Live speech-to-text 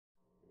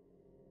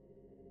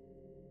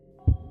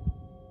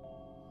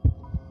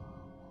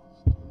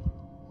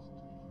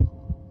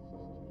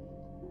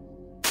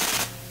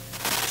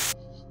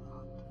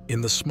In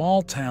the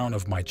small town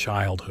of my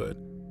childhood,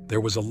 there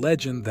was a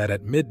legend that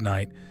at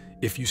midnight,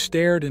 if you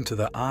stared into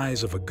the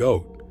eyes of a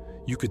goat,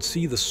 you could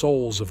see the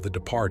souls of the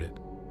departed.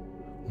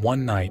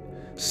 One night,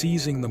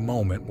 seizing the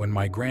moment when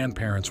my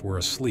grandparents were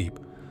asleep,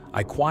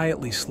 I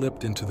quietly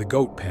slipped into the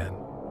goat pen.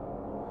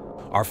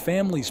 Our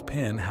family's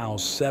pen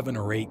housed 7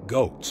 or 8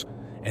 goats,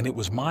 and it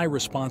was my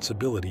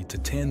responsibility to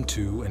tend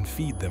to and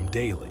feed them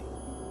daily.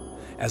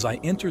 As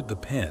I entered the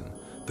pen,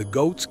 the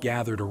goats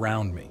gathered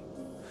around me.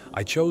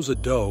 I chose a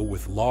doe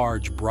with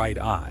large, bright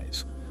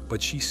eyes,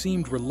 but she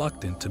seemed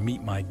reluctant to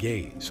meet my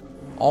gaze,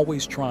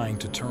 always trying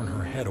to turn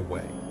her head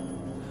away.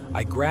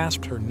 I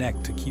grasped her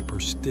neck to keep her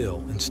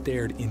still and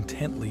stared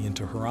intently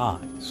into her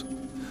eyes.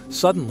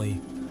 Suddenly,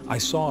 I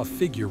saw a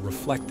figure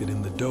reflected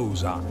in the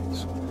doe's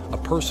eyes, a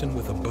person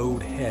with a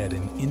bowed head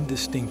and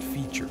indistinct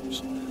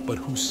features, but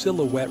whose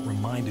silhouette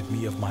reminded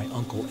me of my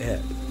Uncle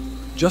Ed.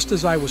 Just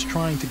as I was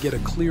trying to get a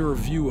clearer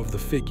view of the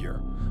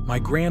figure, my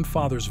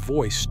grandfather's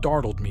voice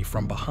startled me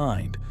from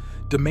behind,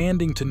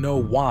 demanding to know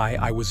why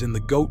I was in the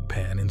goat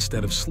pen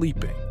instead of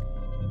sleeping.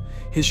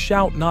 His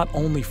shout not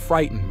only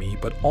frightened me,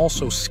 but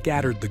also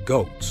scattered the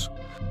goats.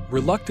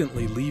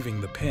 Reluctantly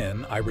leaving the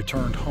pen, I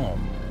returned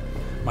home.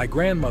 My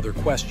grandmother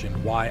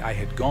questioned why I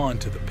had gone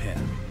to the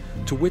pen,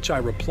 to which I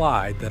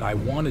replied that I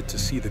wanted to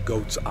see the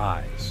goat's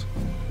eyes.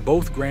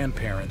 Both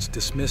grandparents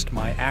dismissed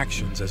my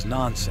actions as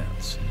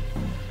nonsense.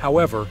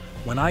 However,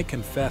 when I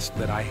confessed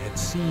that I had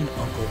seen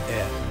Uncle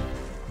Ed,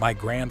 my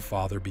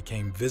grandfather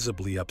became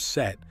visibly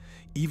upset,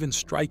 even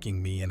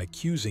striking me and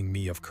accusing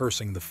me of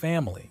cursing the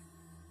family.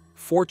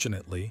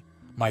 Fortunately,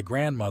 my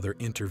grandmother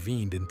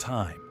intervened in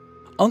time.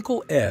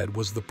 Uncle Ed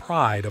was the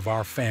pride of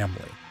our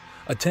family,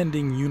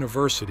 attending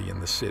university in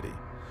the city,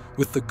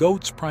 with the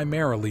goats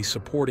primarily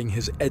supporting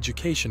his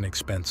education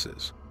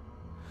expenses.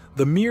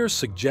 The mere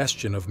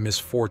suggestion of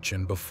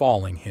misfortune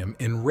befalling him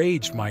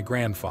enraged my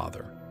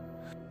grandfather.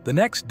 The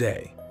next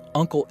day,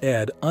 Uncle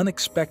Ed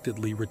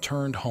unexpectedly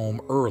returned home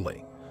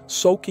early,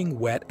 soaking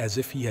wet as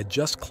if he had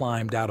just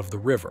climbed out of the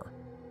river.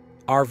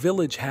 Our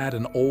village had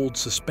an old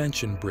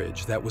suspension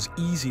bridge that was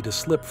easy to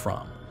slip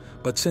from,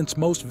 but since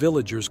most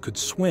villagers could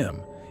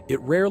swim, it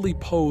rarely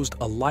posed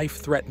a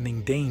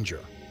life-threatening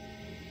danger.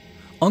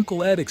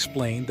 Uncle Ed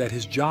explained that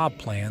his job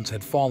plans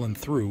had fallen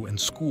through and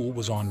school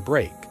was on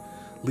break,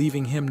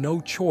 leaving him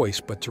no choice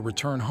but to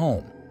return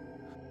home.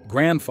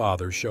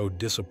 Grandfather showed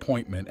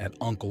disappointment at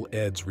Uncle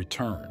Ed's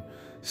return,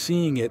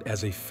 seeing it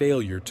as a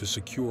failure to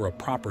secure a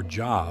proper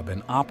job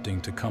and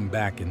opting to come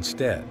back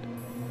instead.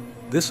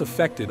 This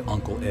affected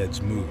Uncle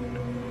Ed's mood.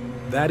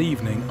 That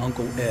evening,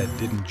 Uncle Ed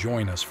didn't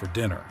join us for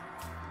dinner.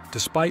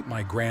 Despite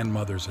my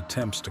grandmother's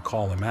attempts to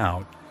call him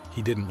out,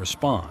 he didn't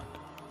respond.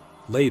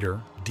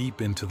 Later,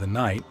 deep into the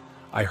night,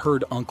 I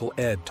heard Uncle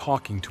Ed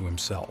talking to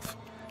himself,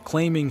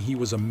 claiming he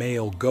was a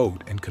male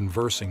goat and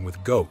conversing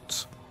with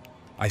goats.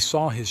 I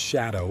saw his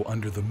shadow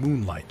under the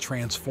moonlight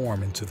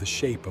transform into the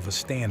shape of a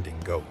standing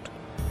goat.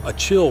 A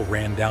chill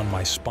ran down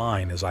my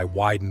spine as I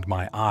widened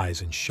my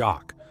eyes in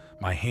shock,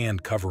 my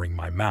hand covering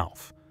my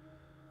mouth.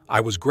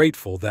 I was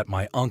grateful that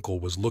my uncle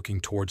was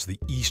looking towards the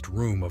east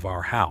room of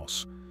our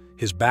house,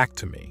 his back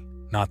to me,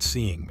 not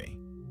seeing me.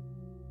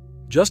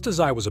 Just as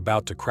I was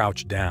about to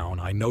crouch down,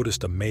 I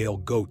noticed a male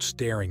goat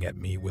staring at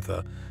me with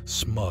a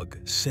smug,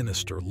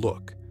 sinister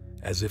look,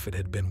 as if it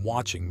had been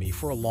watching me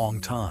for a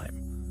long time.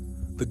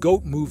 The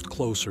goat moved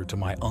closer to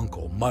my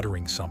uncle,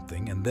 muttering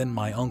something, and then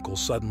my uncle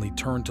suddenly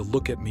turned to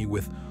look at me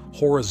with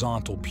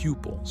horizontal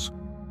pupils,